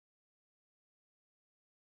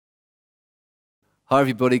Hi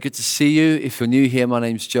everybody, good to see you. If you're new here, my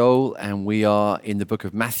name's Joel and we are in the book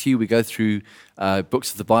of Matthew. We go through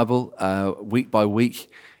books of the Bible week by week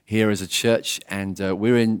here as a church, and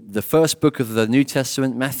we're in the first book of the New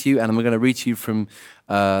Testament, Matthew, and I'm going to read to you from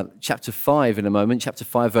chapter 5 in a moment, chapter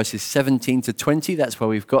 5 verses 17 to 20, that's where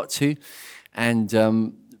we've got to, and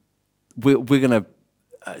we're going to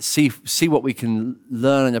see what we can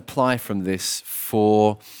learn and apply from this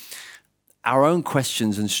for our own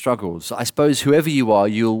questions and struggles. I suppose whoever you are,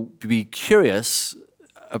 you'll be curious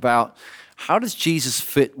about how does Jesus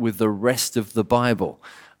fit with the rest of the Bible?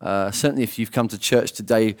 Certainly if you've come to church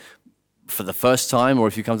today for the first time, or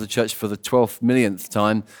if you come to church for the 12th millionth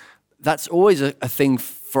time, that's always a thing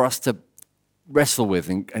for us to wrestle with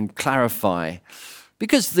and clarify.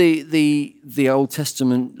 Because the Old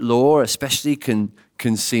Testament law especially can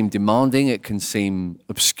seem demanding, it can seem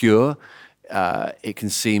obscure, it can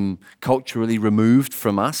seem culturally removed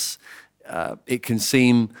from us. It can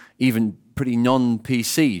seem even pretty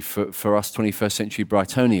non-PC for us 21st century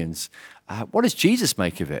Brightonians. What does Jesus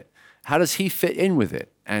make of it? How does he fit in with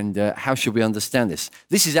it? And how should we understand this?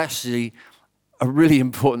 This is actually a really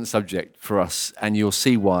important subject for us, and you'll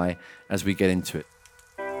see why as we get into it.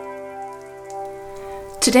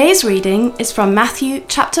 Today's reading is from Matthew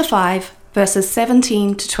chapter 5, verses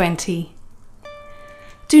 17 to 20.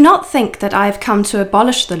 Do not think that I have come to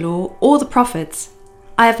abolish the law or the prophets.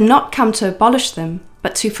 I have not come to abolish them,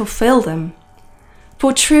 but to fulfill them.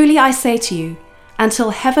 For truly I say to you,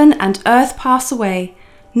 until heaven and earth pass away,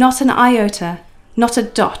 not an iota, not a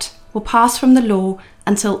dot will pass from the law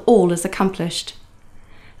until all is accomplished.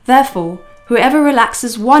 Therefore, whoever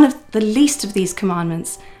relaxes one of the least of these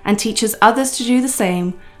commandments and teaches others to do the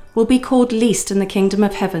same will be called least in the kingdom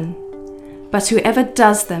of heaven. But whoever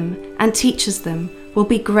does them and teaches them will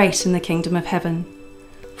be great in the kingdom of heaven.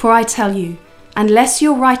 For I tell you, unless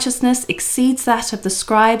your righteousness exceeds that of the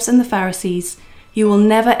scribes and the Pharisees, you will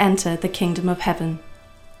never enter the kingdom of heaven.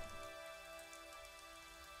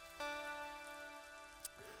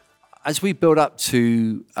 As we build up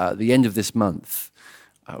to the end of this month,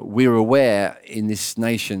 we're aware in this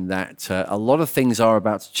nation that a lot of things are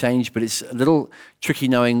about to change, but it's a little tricky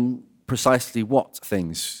knowing precisely what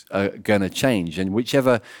things are going to change. And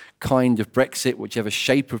whichever kind of Brexit, whichever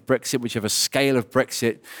shape of Brexit, whichever scale of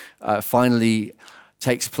Brexit finally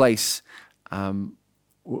takes place,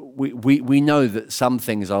 we know that some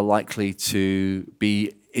things are likely to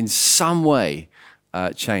be in some way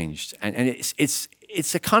changed. And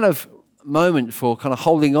it's a kind of moment for kind of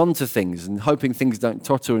holding on to things and hoping things don't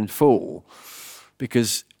totter and fall,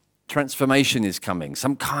 because transformation is coming.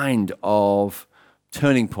 Some kind of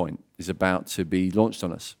turning point is about to be launched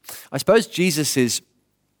on us. I suppose Jesus'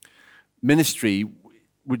 ministry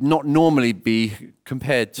would not normally be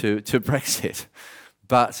compared to Brexit,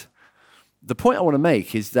 but the point I want to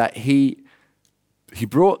make is that he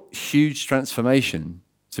brought huge transformation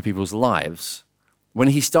to people's lives. When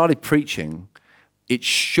he started preaching, it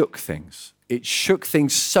shook things. It shook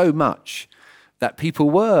things so much that people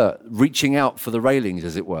were reaching out for the railings,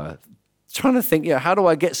 as it were, trying to think, how do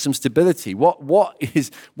I get some stability? What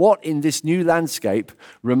in this new landscape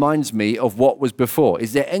reminds me of what was before?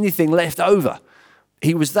 Is there anything left over?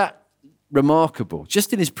 He was that remarkable.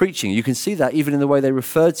 Just in his preaching, you can see that even in the way they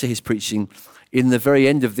referred to his preaching in the very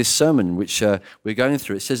end of this sermon, which we're going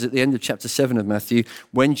through. It says at the end of chapter 7 of Matthew,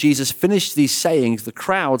 when Jesus finished these sayings, the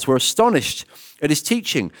crowds were astonished at his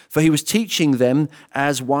teaching, for he was teaching them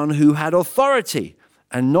as one who had authority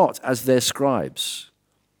and not as their scribes.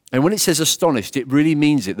 And when it says astonished, it really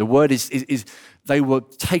means it. The word is they were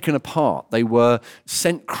taken apart. They were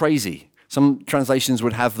sent crazy. Some translations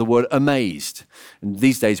would have the word amazed. And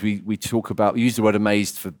these days we use the word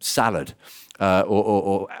amazed for salad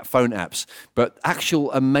or phone apps. But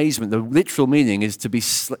actual amazement, the literal meaning is to be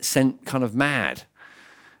sent kind of mad.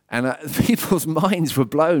 And people's minds were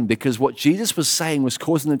blown because what Jesus was saying was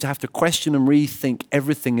causing them to have to question and rethink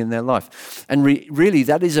everything in their life. And really,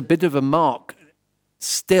 that is a bit of a mark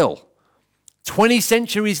still, 20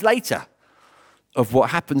 centuries later, of what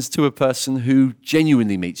happens to a person who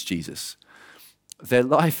genuinely meets Jesus. Their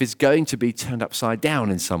life is going to be turned upside down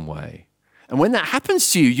in some way. And when that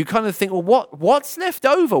happens to you, you kind of think, well, what's left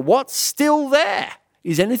over? What's still there?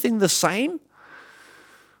 Is anything the same?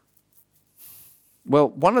 Well,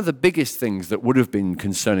 one of the biggest things that would have been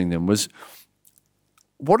concerning them was,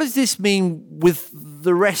 what does this mean with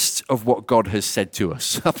the rest of what God has said to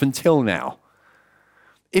us up until now?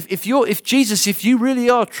 If Jesus, if you really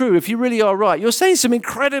are true, if you really are right, you're saying some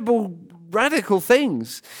incredible, radical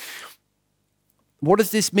things. What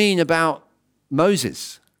does this mean about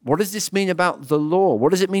Moses? What does this mean about the law?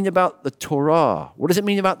 What does it mean about the Torah? What does it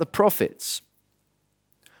mean about the prophets?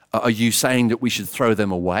 Are you saying that we should throw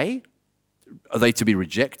them away? Are they to be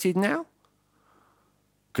rejected now?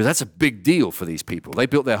 Because that's a big deal for these people. They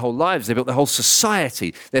built their whole lives, they built their whole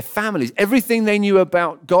society, their families, everything they knew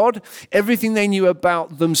about God, everything they knew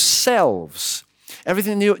about themselves,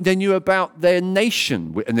 everything they knew about their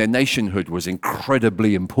nation, and their nationhood was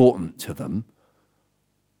incredibly important to them.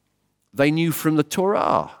 They knew from the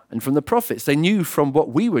Torah and from the prophets. They knew from what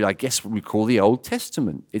we would, I guess, we call the Old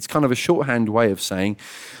Testament. It's kind of a shorthand way of saying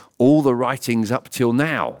all the writings up till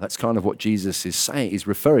now. That's kind of what Jesus is saying, is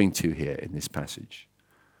referring to here in this passage.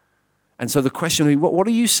 And so the question, what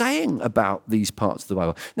are you saying about these parts of the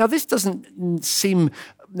Bible? Now, this doesn't seem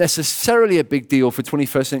necessarily a big deal for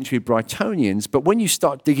 21st century Brightonians, but when you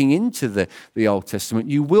start digging into the Old Testament,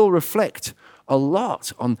 you will reflect a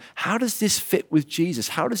lot on how does this fit with Jesus?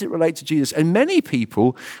 How does it relate to Jesus? And many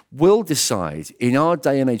people will decide in our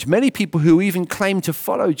day and age, many people who even claim to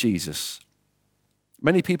follow Jesus,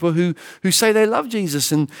 many people who say they love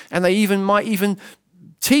Jesus and they might even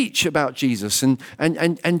teach about Jesus and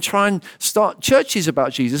try and start churches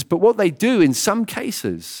about Jesus. But what they do in some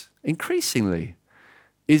cases, increasingly,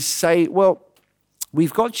 is say, well,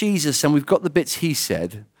 we've got Jesus and we've got the bits he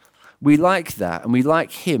said. We like that and we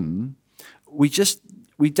like him. We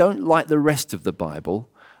don't like the rest of the Bible.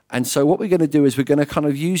 And so what we're going to do is we're going to kind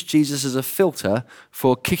of use Jesus as a filter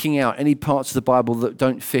for kicking out any parts of the Bible that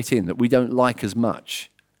don't fit in, that we don't like as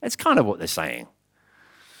much. That's kind of what they're saying.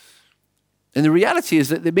 And the reality is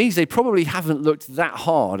that it means they probably haven't looked that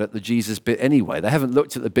hard at the Jesus bit anyway. They haven't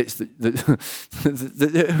looked at the bits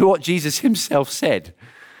that what Jesus himself said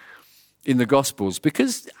in the Gospels,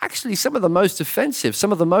 because actually some of the most offensive,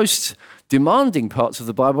 some of the most demanding parts of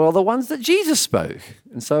the Bible are the ones that Jesus spoke.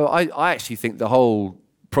 And so I actually think the whole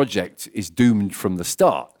project is doomed from the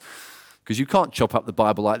start, because you can't chop up the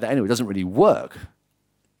Bible like that anyway. It doesn't really work.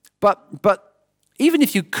 But even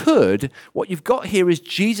if you could, what you've got here is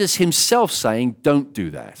Jesus himself saying, don't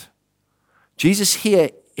do that. Jesus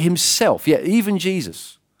here himself, even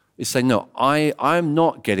Jesus, is saying, no, I'm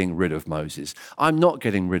not getting rid of Moses. I'm not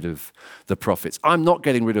getting rid of the prophets. I'm not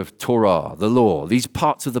getting rid of Torah, the law, these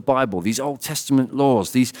parts of the Bible, these Old Testament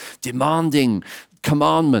laws, these demanding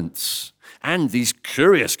commandments, and these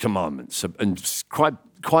curious commandments, and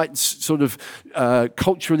quite sort of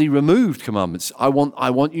culturally removed commandments. I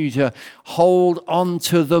want you to hold on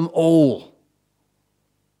to them all.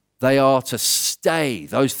 They are to stay.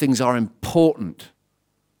 Those things are important.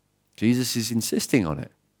 Jesus is insisting on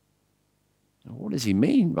it. What does he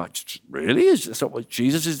mean? Really? Is that what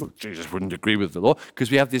Jesus is? Jesus wouldn't agree with the law, because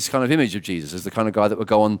we have this kind of image of Jesus as the kind of guy that would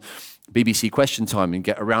go on BBC Question Time and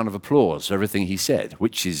get a round of applause for everything he said,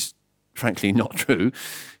 which is frankly not true.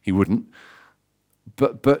 He wouldn't.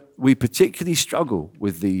 But we particularly struggle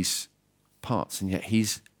with these parts, and yet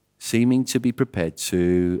he's seeming to be prepared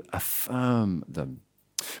to affirm them.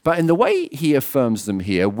 But in the way he affirms them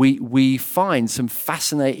here, we find some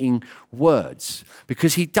fascinating words,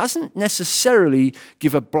 because he doesn't necessarily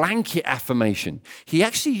give a blanket affirmation. He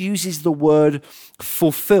actually uses the word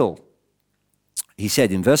fulfill. He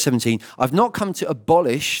said in verse 17, I've not come to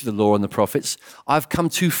abolish the law and the prophets, I've come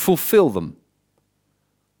to fulfill them.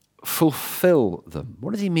 Fulfill them.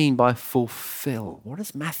 What does he mean by fulfill? What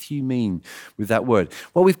does Matthew mean with that word?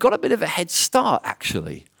 Well, we've got a bit of a head start,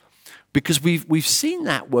 actually, because we've seen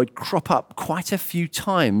that word crop up quite a few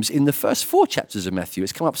times in the first 4 chapters of Matthew.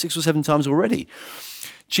 It's come up 6 or 7 times already.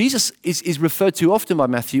 Jesus is referred to often by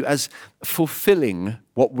Matthew as fulfilling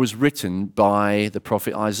what was written by the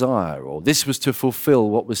prophet Isaiah, or this was to fulfill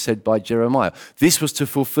what was said by Jeremiah. This was to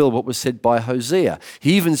fulfill what was said by Hosea.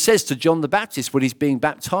 He even says to John the Baptist when he's being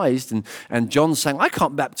baptized, and John's saying, I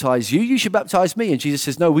can't baptize you, you should baptize me. And Jesus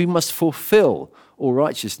says, no, we must fulfill all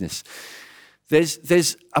righteousness.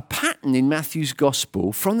 There's a pattern in Matthew's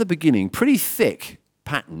gospel from the beginning, pretty thick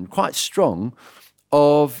pattern, quite strong,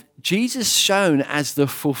 of Jesus shown as the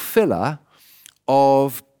fulfiller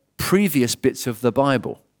of previous bits of the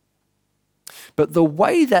Bible. But the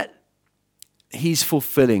way that he's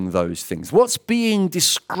fulfilling those things, what's being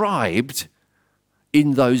described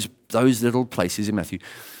in those little places in Matthew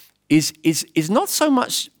is not so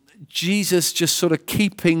much Jesus just sort of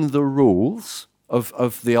keeping the rules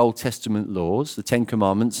of the Old Testament laws, the 10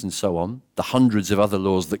 Commandments and so on, the hundreds of other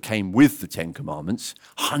laws that came with the 10 Commandments,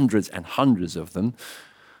 hundreds and hundreds of them.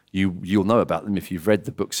 You'll know about them if you've read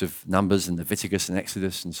the books of Numbers and Leviticus and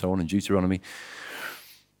Exodus and so on and Deuteronomy.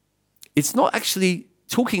 It's not actually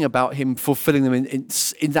talking about him fulfilling them in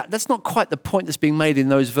that. That's not quite the point that's being made in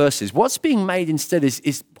those verses. What's being made instead is,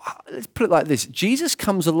 let's put it like this. Jesus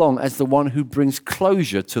comes along as the one who brings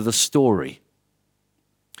closure to the story.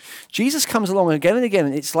 Jesus comes along again and again,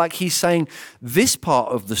 and it's like he's saying, this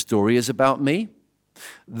part of the story is about me.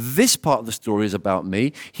 This part of the story is about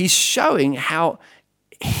me. He's showing how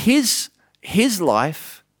his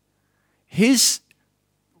life, his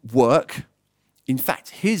work, in fact,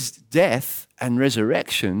 his death and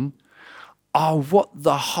resurrection are what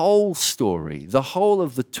the whole story, the whole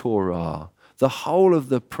of the Torah, the whole of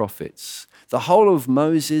the prophets, the whole of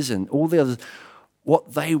Moses and all the others,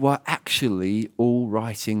 what they were actually all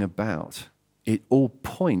writing about. It all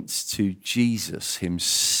points to Jesus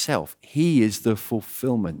himself. He is the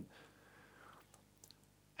fulfillment.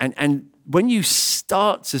 And when you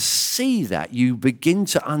start to see that, you begin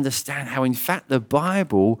to understand how, in fact, the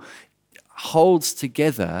Bible holds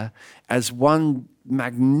together as one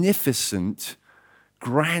magnificent,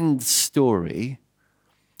 grand story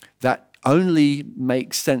that only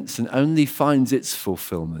makes sense and only finds its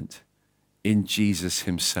fulfillment in Jesus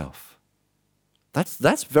himself.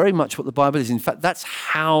 That's very much what the Bible is. In fact, that's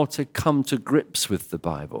how to come to grips with the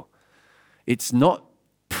Bible. It's not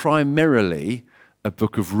primarily a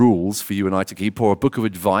book of rules for you and I to keep, or a book of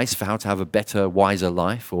advice for how to have a better, wiser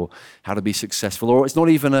life, or how to be successful, or it's not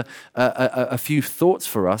even a few thoughts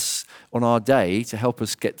for us on our day to help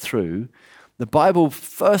us get through. The Bible,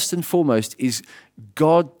 first and foremost, is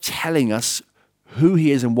God telling us who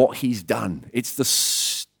he is and what he's done. It's the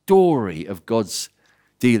story of God's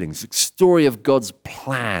dealings, the story of God's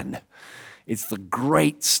plan. It's the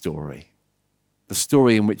great story. The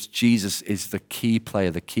story in which Jesus is the key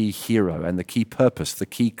player, the key hero, and the key purpose, the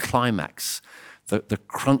key climax, the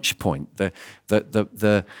crunch point,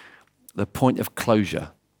 the point of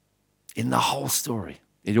closure. In the whole story,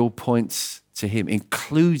 it all points to him,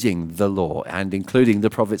 including the law and including the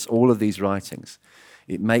prophets, all of these writings.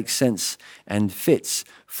 It makes sense and fits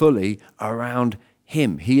fully around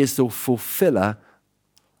him. He is the fulfiller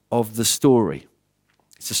of the story.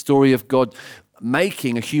 It's a story of God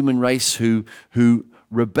making a human race who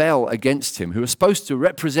rebel against him, who are supposed to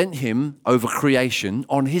represent him over creation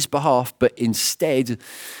on his behalf, but instead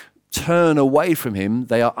turn away from him.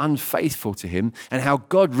 They are unfaithful to him. And how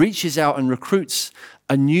God reaches out and recruits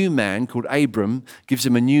a new man called Abram, gives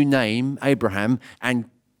him a new name, Abraham, and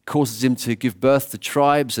causes him to give birth to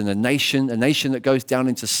tribes and a nation that goes down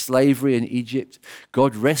into slavery in Egypt.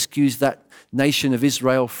 God rescues that nation of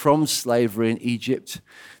Israel from slavery in Egypt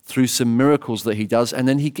through some miracles that he does, and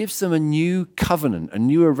then he gives them a new covenant, a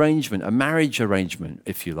new arrangement, a marriage arrangement,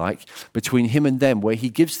 if you like, between him and them, where he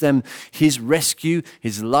gives them his rescue,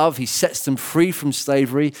 his love, he sets them free from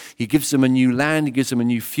slavery, he gives them a new land, he gives them a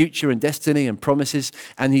new future and destiny and promises,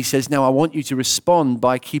 and he says, now I want you to respond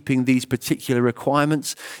by keeping these particular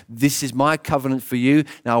requirements. This is my covenant for you.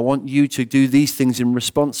 Now I want you to do these things in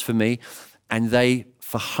response for me. And they,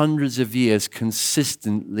 for hundreds of years,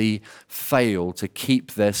 consistently fail to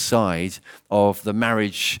keep their side of the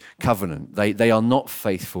marriage covenant. They are not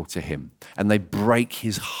faithful to him, and they break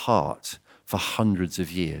his heart for hundreds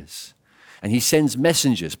of years. And he sends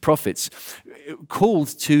messengers, prophets, called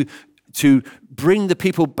to bring the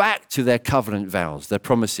people back to their covenant vows, their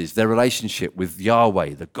promises, their relationship with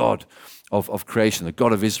Yahweh, the God of creation, the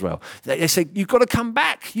God of Israel. They say, you've got to come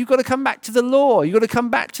back. You've got to come back to the law. You've got to come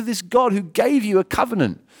back to this God who gave you a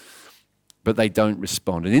covenant. But they don't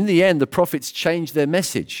respond. And in the end, the prophets change their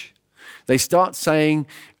message. They start saying,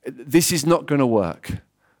 this is not going to work.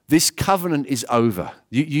 This covenant is over.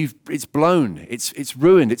 It's blown. It's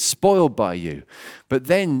ruined. It's spoiled by you. But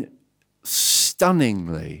then,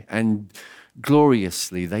 stunningly and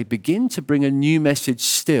gloriously, they begin to bring a new message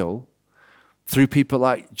still, through people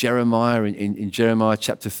like Jeremiah in Jeremiah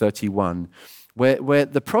chapter 31, where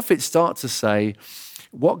the prophets start to say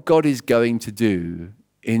what God is going to do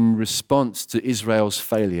in response to Israel's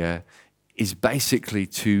failure is basically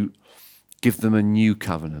to give them a new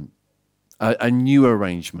covenant, a new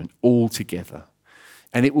arrangement altogether.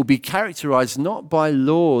 And it will be characterized not by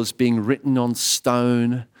laws being written on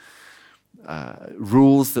stone,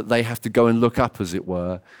 rules that they have to go and look up, as it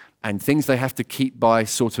were, and things they have to keep by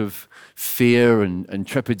sort of fear and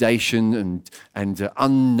trepidation and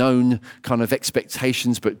unknown kind of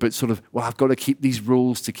expectations, but sort of, well, I've got to keep these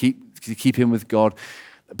rules to keep in with God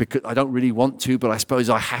because I don't really want to, but I suppose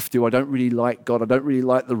I have to. I don't really like God. I don't really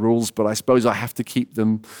like the rules, but I suppose I have to keep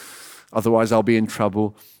them. Otherwise, I'll be in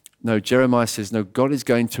trouble. No, Jeremiah says, no, God is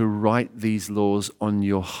going to write these laws on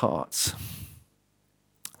your hearts.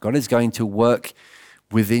 God is going to work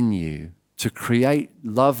within you to create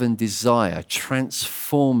love and desire,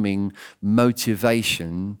 transforming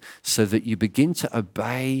motivation so that you begin to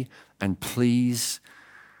obey and please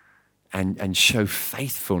and show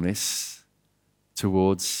faithfulness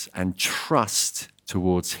towards and trust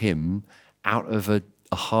towards him out of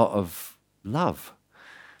a heart of love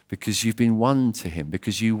because you've been won to him,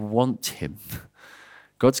 because you want him.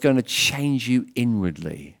 God's going to change you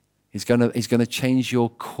inwardly. He's going to change your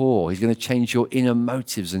core. He's going to change your inner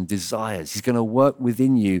motives and desires. He's going to work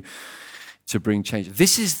within you to bring change.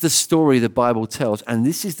 This is the story the Bible tells, and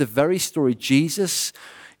this is the very story Jesus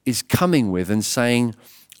is coming with and saying,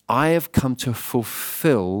 I have come to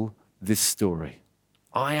fulfill this story.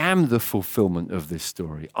 I am the fulfillment of this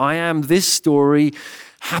story. I am this story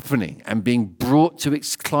happening and being brought to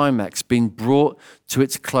its climax, being brought to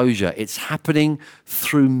its closure. It's happening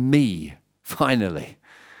through me, finally.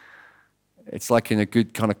 It's like in a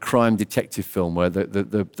good kind of crime detective film where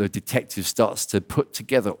the detective starts to put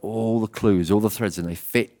together all the clues, all the threads, and they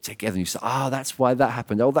fit together. And you say, that's why that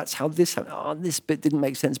happened. Oh, that's how this happened. Oh, this bit didn't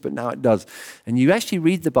make sense, but now it does. And you actually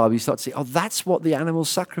read the Bible, you start to say, that's what the animal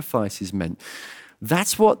sacrifices meant.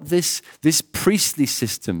 That's what this priestly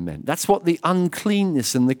system meant. That's what the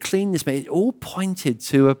uncleanness and the cleanness meant. It all pointed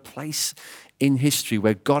to a place in history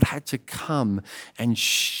where God had to come and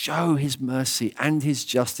show his mercy and his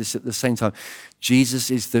justice at the same time.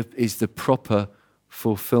 Jesus is the proper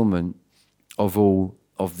fulfillment of all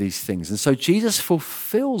of these things. And so Jesus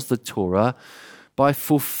fulfills the Torah by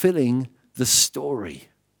fulfilling the story.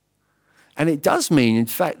 And it does mean, in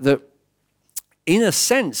fact, that in a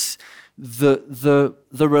sense, the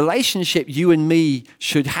relationship you and me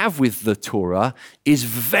should have with the Torah is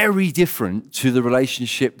very different to the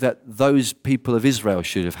relationship that those people of Israel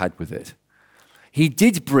should have had with it. He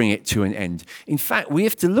did bring it to an end. In fact, we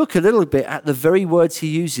have to look a little bit at the very words he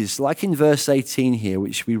uses, like in verse 18 here,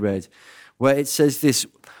 which we read, where it says this,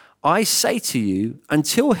 I say to you,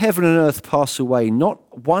 until heaven and earth pass away,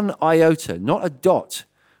 not one iota, not a dot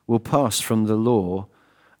will pass from the law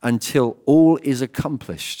until all is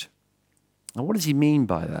accomplished. Now, what does he mean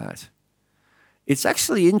by that? It's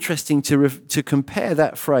actually interesting to compare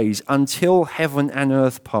that phrase, until heaven and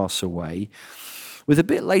earth pass away, with a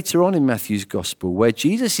bit later on in Matthew's gospel, where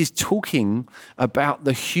Jesus is talking about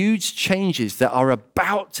the huge changes that are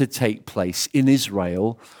about to take place in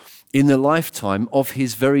Israel in the lifetime of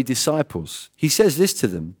his very disciples. He says this to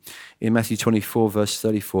them in Matthew 24, verse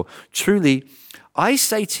 34. Truly, I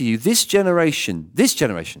say to you, this generation,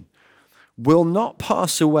 will not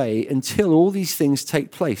pass away until all these things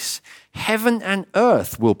take place. Heaven and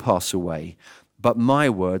earth will pass away, but my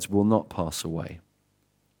words will not pass away.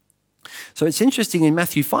 So it's interesting, in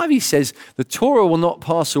Matthew 5, he says the Torah will not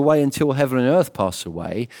pass away until heaven and earth pass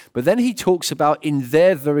away, but then he talks about in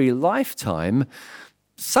their very lifetime,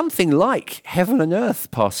 something like heaven and earth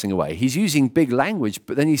passing away. He's using big language,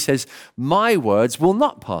 but then he says, my words will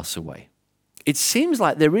not pass away. It seems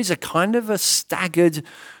like there is a kind of a staggered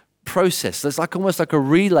process. There's almost like a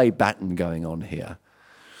relay baton going on here,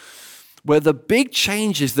 where the big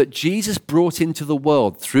changes that Jesus brought into the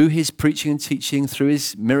world through his preaching and teaching, through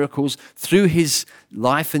his miracles, through his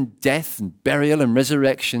life and death and burial and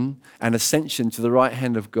resurrection and ascension to the right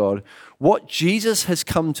hand of God, what Jesus has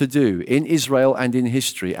come to do in Israel and in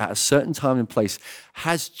history at a certain time and place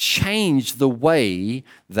has changed the way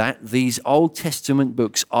that these Old Testament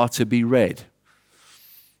books are to be read.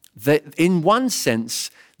 That in one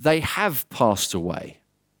sense, they have passed away,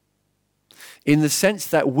 in the sense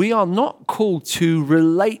that we are not called to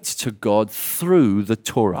relate to God through the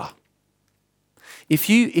Torah. If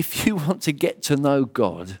you want to get to know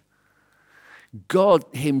God, God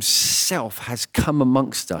himself has come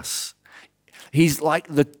amongst us. He's like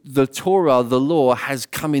the Torah, the law, has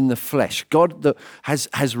come in the flesh. God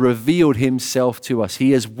has revealed himself to us.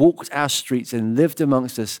 He has walked our streets and lived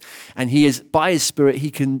amongst us. And he is, by his Spirit,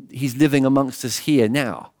 he's living amongst us here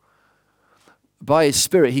now. By his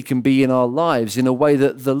Spirit, he can be in our lives in a way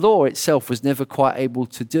that the law itself was never quite able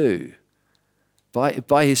to do.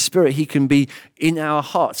 By his Spirit, he can be in our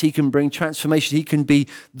hearts. He can bring transformation. He can be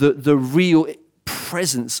the real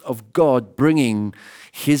presence of God bringing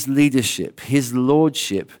his leadership, his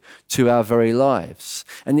lordship to our very lives.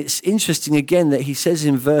 And it's interesting again that he says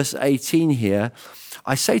in verse 18 here,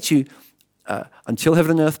 I say to you, until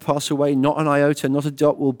heaven and earth pass away, not an iota, not a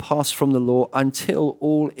dot will pass from the law until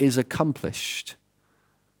all is accomplished.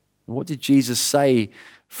 What did Jesus say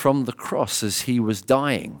from the cross as he was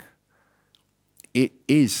dying? It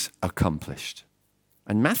is accomplished.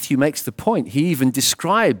 And Matthew makes the point. He even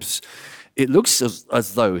describes, it looks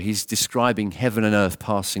as though he's describing heaven and earth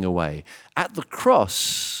passing away. At the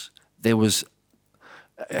cross, there was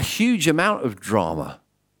a huge amount of drama.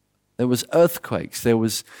 There was earthquakes. There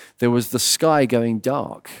was the sky going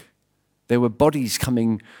dark. There were bodies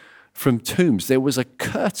coming from tombs. There was a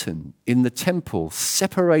curtain in the temple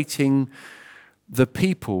separating the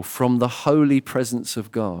people from the holy presence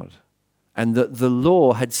of God. and that the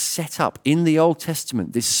law had set up in the Old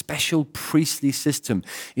Testament this special priestly system.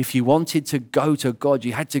 If you wanted to go to God,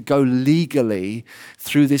 you had to go legally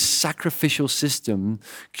through this sacrificial system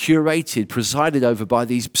curated, presided over by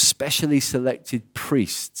these specially selected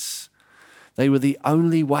priests. They were the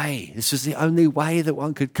only way. This was the only way that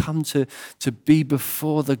one could come to be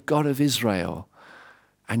before the God of Israel.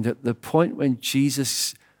 And at the point when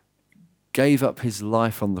Jesus gave up his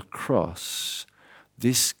life on the cross,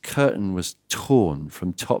 this curtain was torn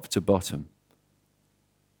from top to bottom.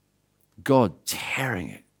 God tearing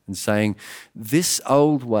it and saying, this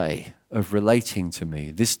old way of relating to me,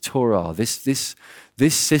 this Torah, this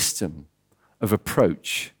system of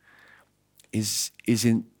approach is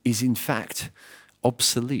in fact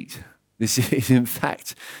obsolete. This is in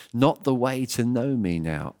fact not the way to know me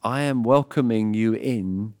now. I am welcoming you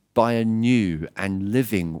in by a new and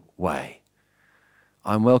living way.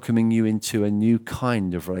 I'm welcoming you into a new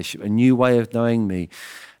kind of relationship, a new way of knowing me.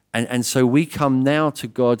 And so we come now to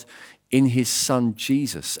God in his son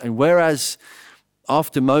Jesus. And whereas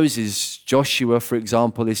after Moses, Joshua, for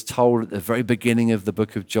example, is told at the very beginning of the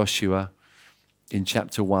book of Joshua, in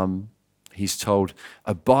chapter 1, he's told,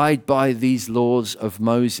 abide by these laws of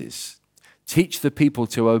Moses. Teach the people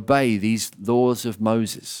to obey these laws of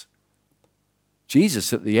Moses.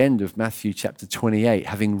 Jesus, at the end of Matthew chapter 28,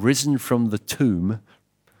 having risen from the tomb,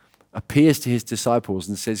 appears to his disciples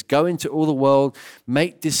and says, go into all the world,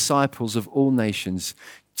 make disciples of all nations,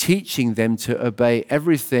 teaching them to obey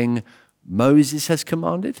everything Moses has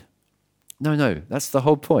commanded. No, that's the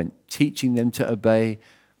whole point. Teaching them to obey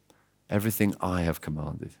everything I have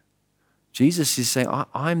commanded. Jesus is saying,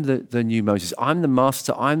 I'm the new Moses. I'm the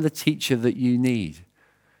master. I'm the teacher that you need.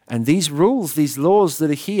 And these rules, these laws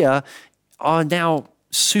that are here are now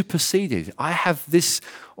superseded. I have this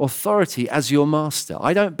authority as your master.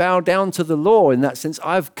 I don't bow down to the law in that sense.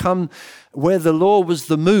 I've come where the law was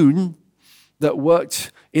the moon that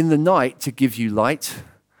worked in the night to give you light.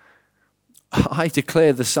 I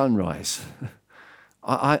declare the sunrise.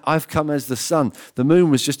 I've come as the sun. The moon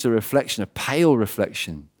was just a reflection, a pale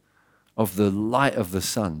reflection of the light of the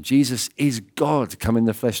sun. Jesus is God come in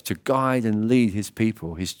the flesh to guide and lead his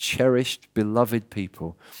people, his cherished, beloved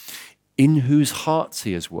people, in whose hearts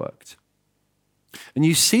he has worked. And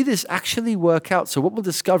you see this actually work out. So what we'll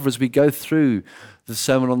discover as we go through the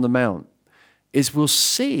Sermon on the Mount is we'll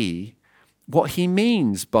see what he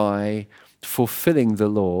means by fulfilling the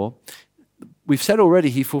law. We've said already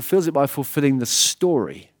he fulfills it by fulfilling the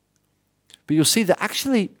story. But you'll see that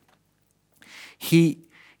actually he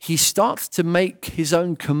starts to make his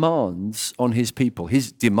own commands on his people,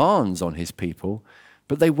 his demands on his people,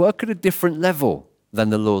 but they work at a different level than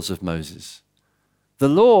the laws of Moses. The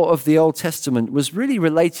law of the Old Testament was really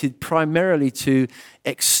related primarily to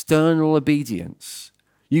external obedience.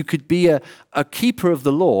 You could be a keeper of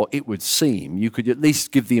the law, it would seem. You could at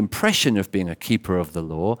least give the impression of being a keeper of the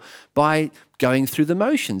law by going through the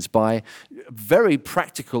motions, by very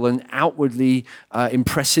practical and outwardly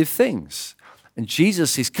impressive things. And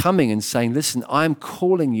Jesus is coming and saying, listen, I'm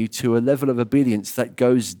calling you to a level of obedience that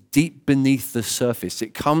goes deep beneath the surface.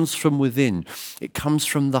 It comes from within. It comes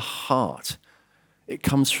from the heart. It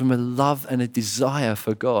comes from a love and a desire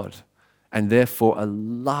for God, and therefore a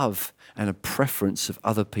love and a preference of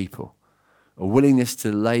other people, a willingness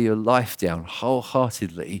to lay your life down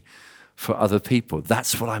wholeheartedly for other people.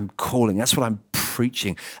 That's what I'm calling. That's what I'm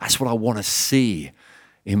preaching. That's what I want to see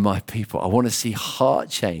in my people. I want to see heart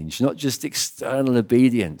change, not just external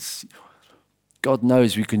obedience. God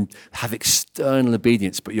knows we can have external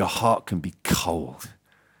obedience, but your heart can be cold.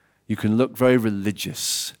 You can look very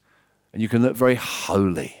religious and you can look very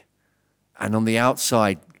holy, and on the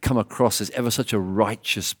outside come across as ever such a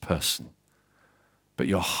righteous person, but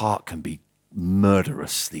your heart can be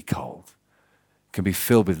murderously cold. It can be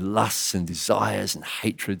filled with lusts and desires and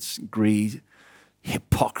hatreds, and greed,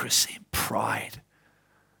 hypocrisy and pride.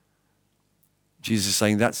 Jesus is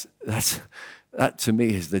saying that to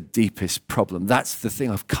me is the deepest problem. That's the thing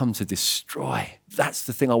I've come to destroy. That's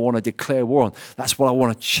the thing I want to declare war on. That's what I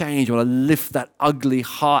want to change. I want to lift that ugly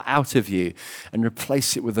heart out of you and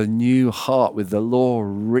replace it with a new heart with the law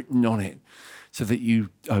written on it, so that you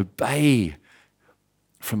obey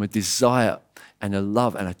from a desire and a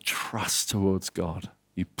love and a trust towards God.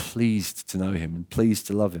 You're pleased to know him and pleased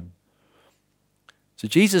to love him. So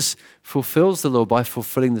Jesus fulfills the law by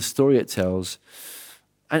fulfilling the story it tells.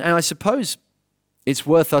 And I suppose it's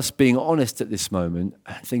worth us being honest at this moment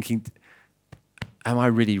and thinking, am I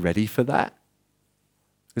really ready for that?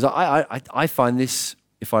 Because I find this,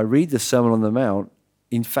 if I read the Sermon on the Mount,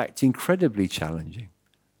 in fact, incredibly challenging.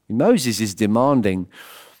 Moses is demanding,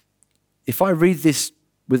 if I read this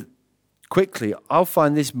with quickly, I'll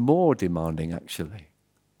find this more demanding, actually.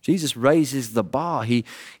 Jesus raises the bar. He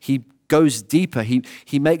goes deeper.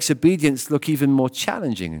 He makes obedience look even more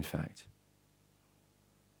challenging, in fact.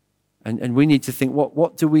 And we need to think, what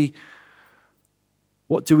hope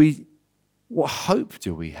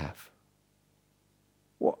do we have?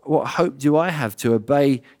 What hope do I have to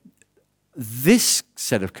obey this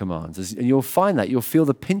set of commands? And you'll find that. You'll feel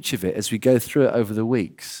the pinch of it as we go through it over the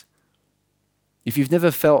weeks. If you've never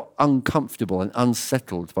felt uncomfortable and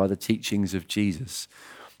unsettled by the teachings of Jesus,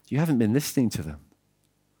 you haven't been listening to them.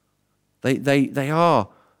 They are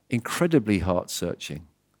incredibly heart-searching.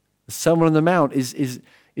 The Sermon on the Mount is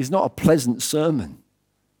not a pleasant sermon.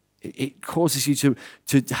 It causes you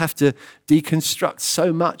to have to deconstruct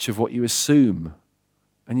so much of what you assume.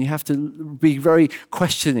 And you have to be very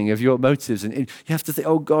questioning of your motives. And you have to think,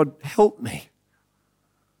 oh, God, help me.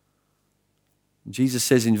 Jesus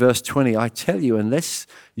says in verse 20, I tell you, unless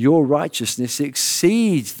your righteousness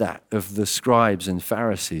exceeds that of the scribes and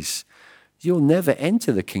Pharisees, you'll never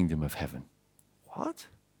enter the kingdom of heaven. What?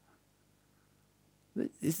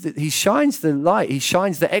 He shines the light, he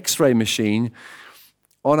shines the X-ray machine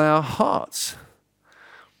on our hearts.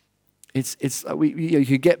 It's you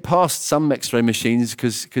could get past some X-ray machines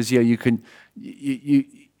because you could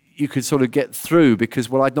sort of get through because,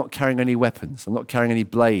 well, I'm not carrying any weapons, I'm not carrying any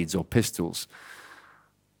blades or pistols.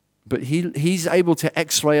 But he's able to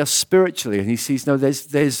X-ray us spiritually, and he sees, no,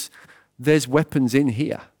 there's weapons in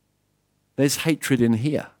here. There's hatred in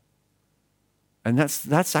here. And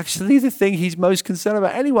that's actually the thing he's most concerned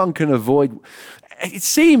about. Anyone can avoid. It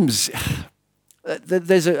seems that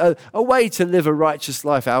there's a way to live a righteous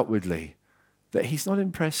life outwardly that he's not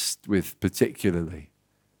impressed with particularly.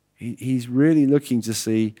 He's really looking to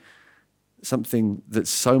see something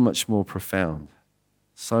that's so much more profound,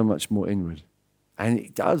 so much more inward. And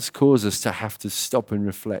it does cause us to have to stop and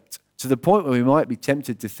reflect to the point where we might be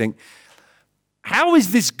tempted to think, how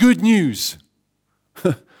is this good news?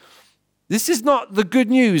 This is not the good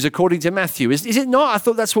news according to Matthew. Is it not? I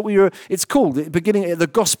thought that's what it's called, the beginning, the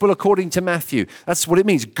gospel according to Matthew. That's what it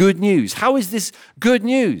means, good news. How is this good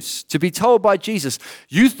news? To be told by Jesus,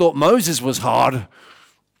 you thought Moses was hard.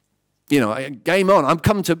 Game on. I'm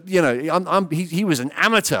come to, he was an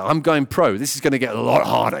amateur. I'm going pro. This is going to get a lot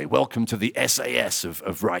harder. Welcome to the SAS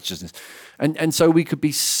of righteousness. And so we could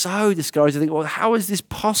be so discouraged and think, well, how is this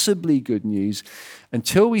possibly good news?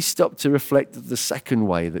 Until we stop to reflect the second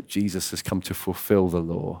way that Jesus has come to fulfill the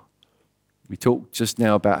law. We talked just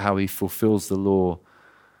now about how he fulfills the law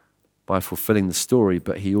by fulfilling the story,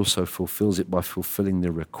 but he also fulfills it by fulfilling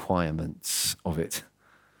the requirements of it.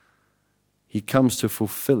 He comes to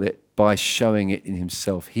fulfill it by showing it in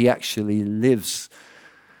himself. He actually lives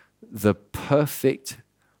the perfect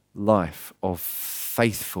life of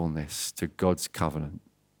faithfulness to God's covenant.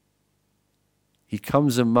 He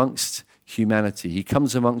comes amongst humanity. He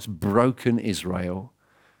comes amongst broken Israel,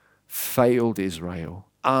 failed Israel,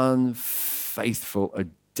 unfaithful,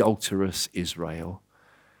 adulterous Israel.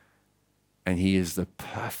 And he is the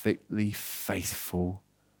perfectly faithful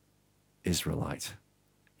Israelite.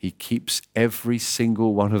 He keeps every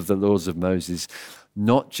single one of the laws of Moses,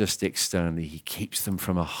 not just externally. He keeps them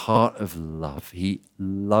from a heart of love. He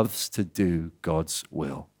loves to do God's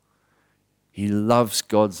will. He loves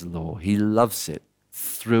God's law. He loves it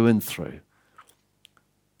through and through.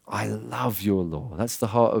 I love your law. That's the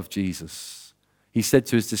heart of Jesus. He said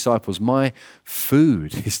to his disciples, my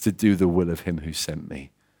food is to do the will of him who sent me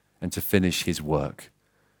and to finish his work.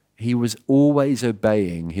 He was always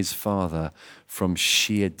obeying his Father from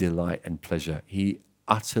sheer delight and pleasure. He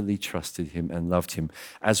utterly trusted him and loved him,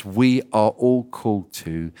 as we are all called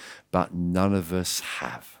to, but none of us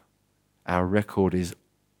have. Our record is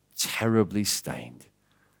terribly stained.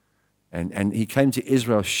 And he came to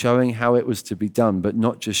Israel showing how it was to be done, but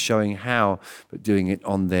not just showing how, but doing it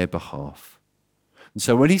on their behalf. And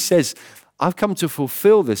so when he says, I've come to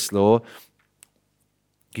fulfill this law,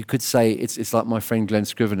 you could say, it's like my friend Glenn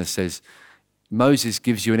Scrivener says, Moses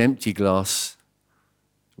gives you an empty glass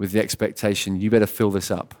with the expectation, you better fill this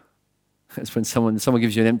up. That's when someone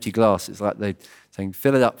gives you an empty glass, it's like they're saying,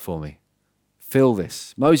 fill it up for me. Fill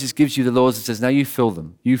this. Moses gives you the laws and says, now you fill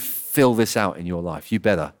them. You fill this out in your life. You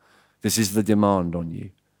better. This is the demand on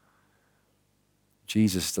you.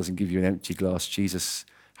 Jesus doesn't give you an empty glass. Jesus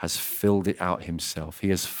has filled it out himself. He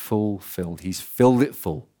has fulfilled. He's filled it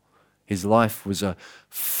full. His life was a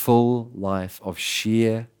full life of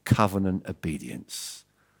sheer covenant obedience.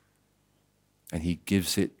 And he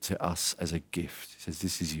gives it to us as a gift. He says,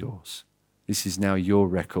 this is yours. This is now your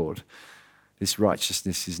record. This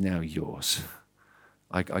righteousness is now yours.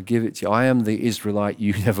 I give it to you. I am the Israelite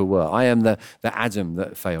you never were. I am the Adam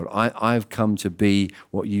that failed. I've come to be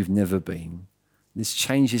what you've never been. This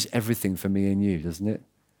changes everything for me and you, doesn't it?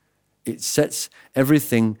 It sets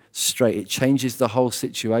everything straight. It changes the whole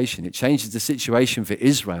situation. It changes the situation for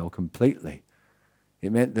Israel completely.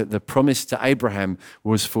 It meant that the promise to Abraham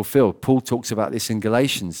was fulfilled. Paul talks about this in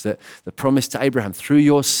Galatians, that the promise to Abraham, through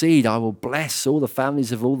your seed, I will bless all the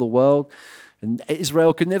families of all the world. And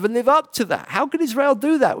Israel could never live up to that. How could Israel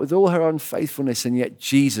do that with all her unfaithfulness? And yet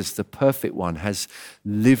Jesus, the perfect one, has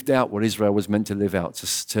lived out what Israel was meant to live out,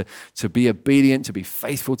 to be obedient, to be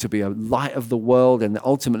faithful, to be a light of the world, and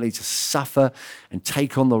ultimately to suffer and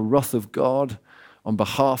take on the wrath of God on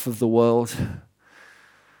behalf of the world,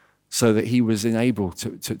 so that he was enabled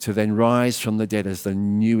to then rise from the dead as the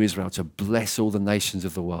new Israel, to bless all the nations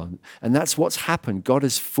of the world. And that's what's happened. God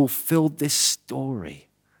has fulfilled this story.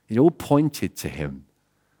 It all pointed to him.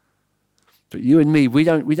 But you and me, we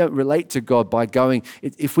don't relate to God by going,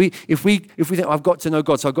 if we think, I've got to know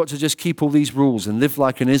God, so I've got to just keep all these rules and live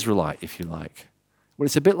like an Israelite, if you like. Well,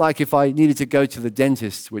 it's a bit like if I needed to go to the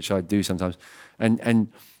dentist, which I do sometimes,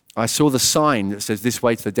 and I saw the sign that says this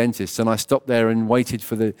way to the dentist, and I stopped there and waited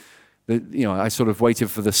for I sort of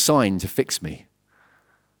waited for the sign to fix me.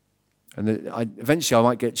 And eventually I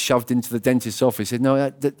might get shoved into the dentist's office. He said, no,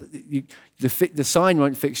 the sign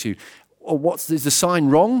won't fix you. Or is the sign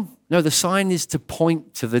wrong? No, the sign is to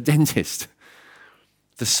point to the dentist.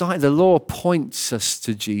 The law points us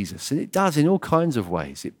to Jesus, and it does in all kinds of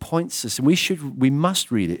ways. It points us, and we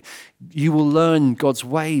must read it. You will learn God's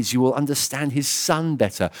ways. You will understand his son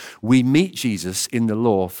better. We meet Jesus in the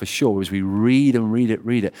law for sure as we read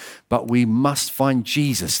it. But we must find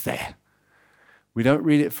Jesus there. We don't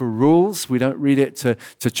read it for rules. We don't read it to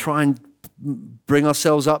try and bring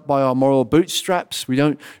ourselves up by our moral bootstraps. We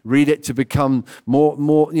don't read it to become more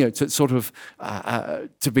to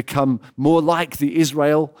become more like the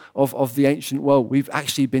Israel of the ancient world. We've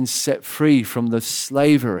actually been set free from the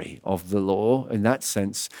slavery of the law, in that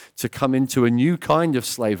sense, to come into a new kind of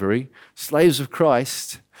slavery, slaves of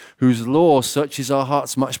Christ, whose law searches our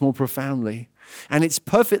hearts much more profoundly. And it's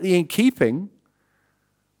perfectly in keeping.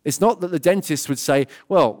 It's not that the dentist would say,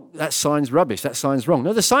 well, that sign's rubbish, that sign's wrong.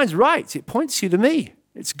 No, the sign's right. It points you to me.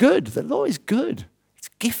 It's good. The law is good. It's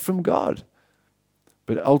a gift from God.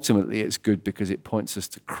 But ultimately it's good because it points us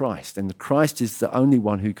to Christ. And Christ is the only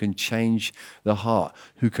one who can change the heart,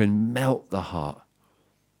 who can melt the heart,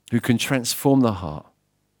 who can transform the heart.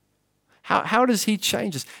 How does he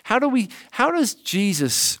change us? How does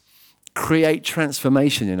Jesus create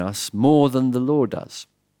transformation in us more than the law does?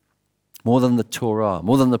 More than the Torah,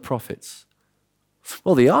 more than the prophets?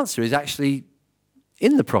 Well, the answer is actually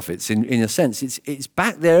in the prophets, in a sense. It's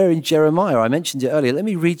back there in Jeremiah. I mentioned it earlier. Let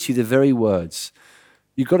me read to you the very words.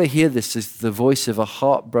 You've got to hear this as the voice of a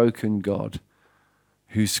heartbroken God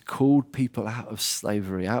who's called people out of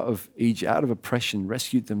slavery, out of Egypt, out of oppression,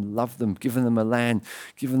 rescued them, loved them, given them a land,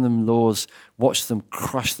 given them laws, watched them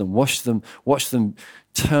crush them, watched them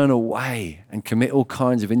turn away and commit all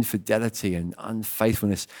kinds of infidelity and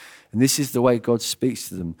unfaithfulness. And this is the way God speaks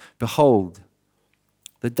to them. Behold,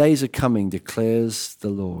 the days are coming, declares the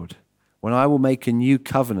Lord, when I will make a new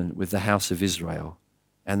covenant with the house of Israel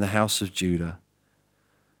and the house of Judah,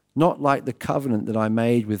 not like the covenant that I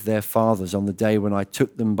made with their fathers on the day when I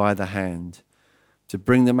took them by the hand to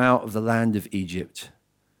bring them out of the land of Egypt,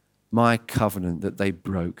 my covenant that they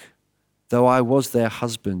broke, though I was their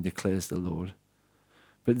husband, declares the Lord.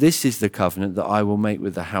 But this is the covenant that I will make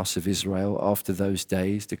with the house of Israel after those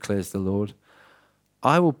days, declares the Lord.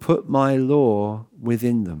 I will put my law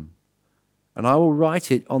within them, and I will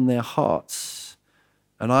write it on their hearts,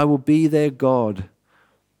 and I will be their God,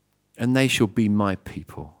 and they shall be my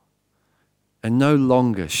people. And no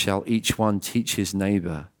longer shall each one teach his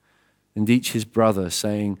neighbor and each his brother,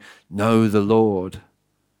 saying, know the Lord,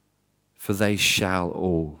 for they shall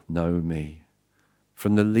all know me,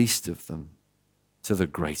 from the least of them to the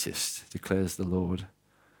greatest, declares the Lord.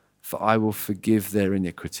 For I will forgive their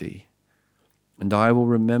iniquity, and I will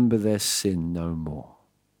remember their sin no more.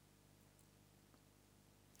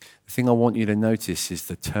 The thing I want you to notice is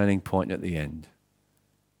the turning point at the end.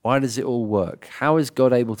 Why does it all work? How is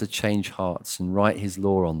God able to change hearts and write his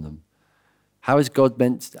law on them? How is God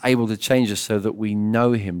able to change us so that we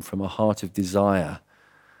know him from a heart of desire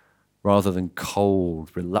rather than cold,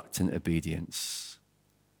 reluctant obedience?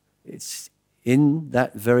 It's in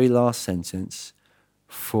that very last sentence,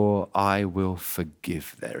 for I will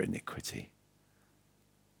forgive their iniquity,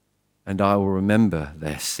 and I will remember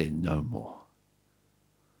their sin no more.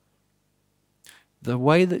 The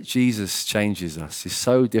way that Jesus changes us is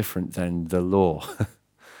so different than the law.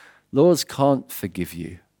 Laws can't forgive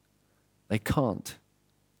you. They can't.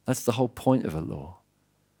 That's the whole point of a law.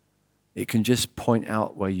 It can just point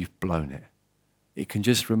out where you've blown it. It can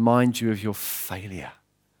just remind you of your failure.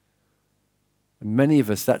 And many of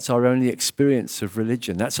us, that's our only experience of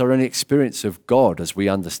religion. That's our only experience of God as we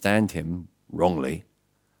understand him wrongly,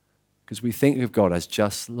 because we think of God as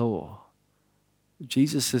just law.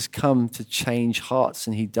 Jesus has come to change hearts,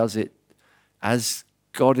 and he does it as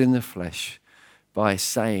God in the flesh by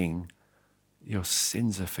saying, your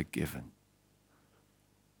sins are forgiven.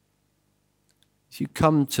 If you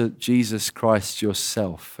come to Jesus Christ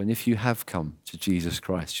yourself, and if you have come to Jesus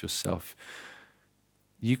Christ yourself,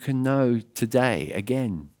 you can know today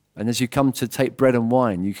again. And as you come to take bread and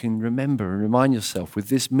wine, you can remember and remind yourself with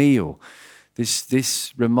this meal,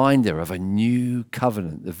 this reminder of a new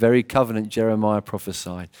covenant, the very covenant Jeremiah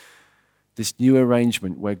prophesied, this new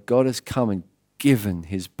arrangement where God has come and given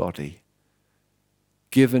his body,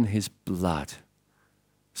 given his blood,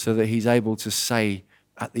 so that he's able to say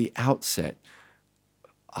at the outset,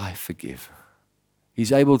 I forgive.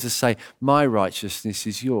 He's able to say, my righteousness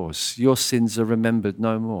is yours. Your sins are remembered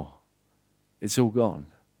no more. It's all gone.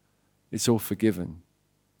 It's all forgiven.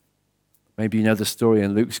 Maybe you know the story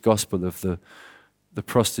in Luke's gospel of the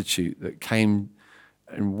prostitute that came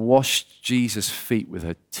and washed Jesus' feet with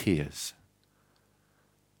her tears.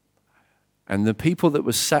 And the people that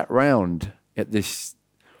were sat round at this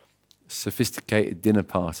sophisticated dinner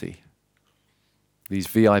party, these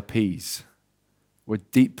VIPs, were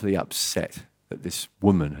deeply upset that this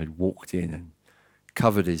woman had walked in and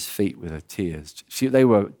covered his feet with her tears. They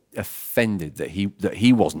were offended that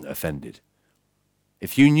he wasn't offended.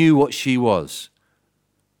 If you knew what she was,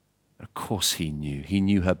 of course he knew. He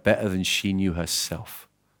knew her better than she knew herself.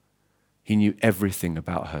 He knew everything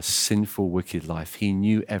about her sinful, wicked life. He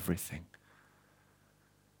knew everything.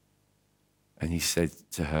 And he said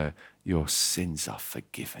to her, your sins are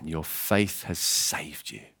forgiven. Your faith has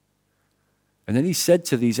saved you. And then he said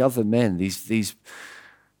to these other men, these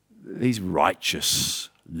righteous,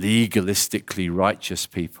 legalistically righteous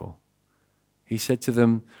people, he said to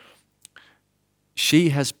them, she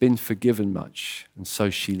has been forgiven much, and so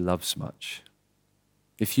she loves much.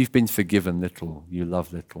 If you've been forgiven little, you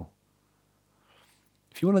love little.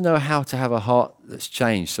 If you want to know how to have a heart that's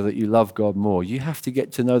changed so that you love God more, you have to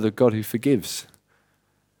get to know the God who forgives.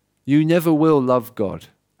 You never will love God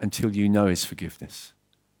until you know his forgiveness.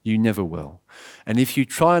 You never will. And if you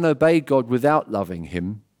try and obey God without loving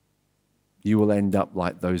him, you will end up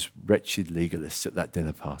like those wretched legalists at that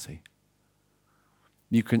dinner party.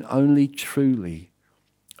 You can only truly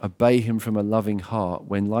obey him from a loving heart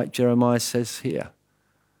when, like Jeremiah says here,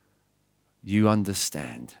 you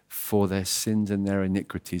understand, for their sins and their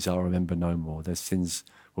iniquities I'll remember no more. Their sins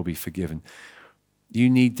will be forgiven. You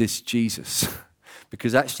need this Jesus,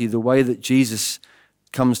 because actually the way that Jesus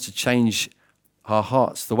comes to change our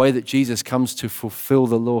hearts, the way that Jesus comes to fulfill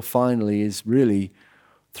the law finally is really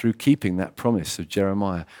through keeping that promise of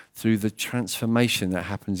Jeremiah, through the transformation that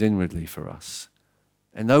happens inwardly for us.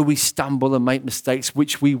 And though we stumble and make mistakes,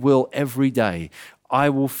 which we will every day, I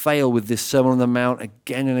will fail with this Sermon on the Mount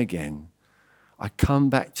again and again. I come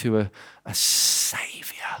back to a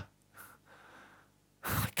Savior.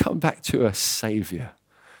 I come back to a Savior.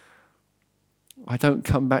 I don't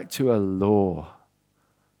come back to a law.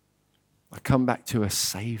 I come back to a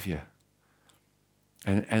Savior.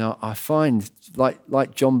 And I find,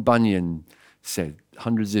 like John Bunyan said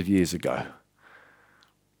hundreds of years ago,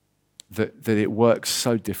 that it works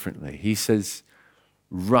so differently. He says,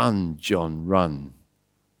 run, John, run,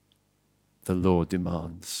 the law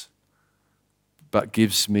demands, but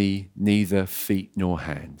gives me neither feet nor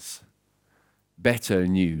hands. Better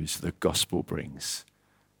news the gospel brings.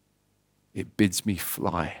 It bids me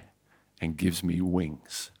fly and gives me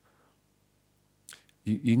wings.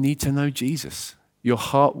 You need to know Jesus. Your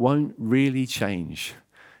heart won't really change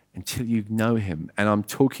until you know him. And I'm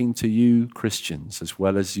talking to you Christians as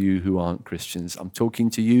well as you who aren't Christians. I'm talking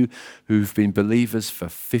to you who've been believers for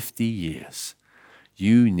 50 years.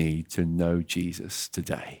 You need to know Jesus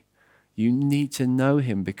today. You need to know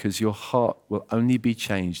him because your heart will only be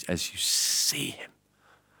changed as you see him.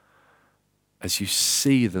 As you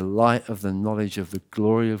see the light of the knowledge of the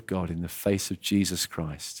glory of God in the face of Jesus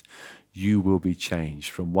Christ, you will be changed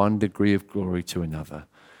from one degree of glory to another.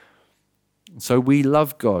 So we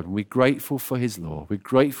love God. We're grateful for his law. We're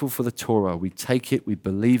grateful for the Torah. We take it, we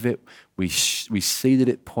believe it, we see that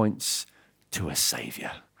it points to a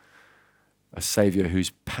Savior whose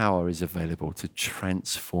power is available to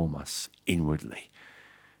transform us inwardly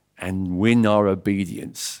and win our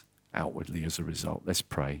obedience outwardly as a result. Let's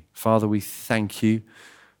pray. Father, we thank you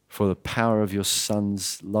for the power of your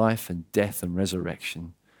Son's life and death and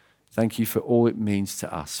resurrection. Thank you for all it means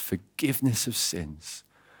to us, forgiveness of sins,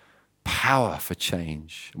 power for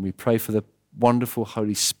change. And we pray for the wonderful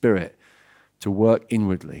Holy Spirit to work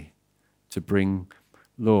inwardly, to bring,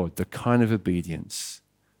 Lord, the kind of obedience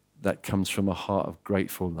that comes from a heart of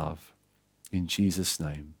grateful love. In Jesus'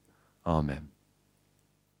 name, amen.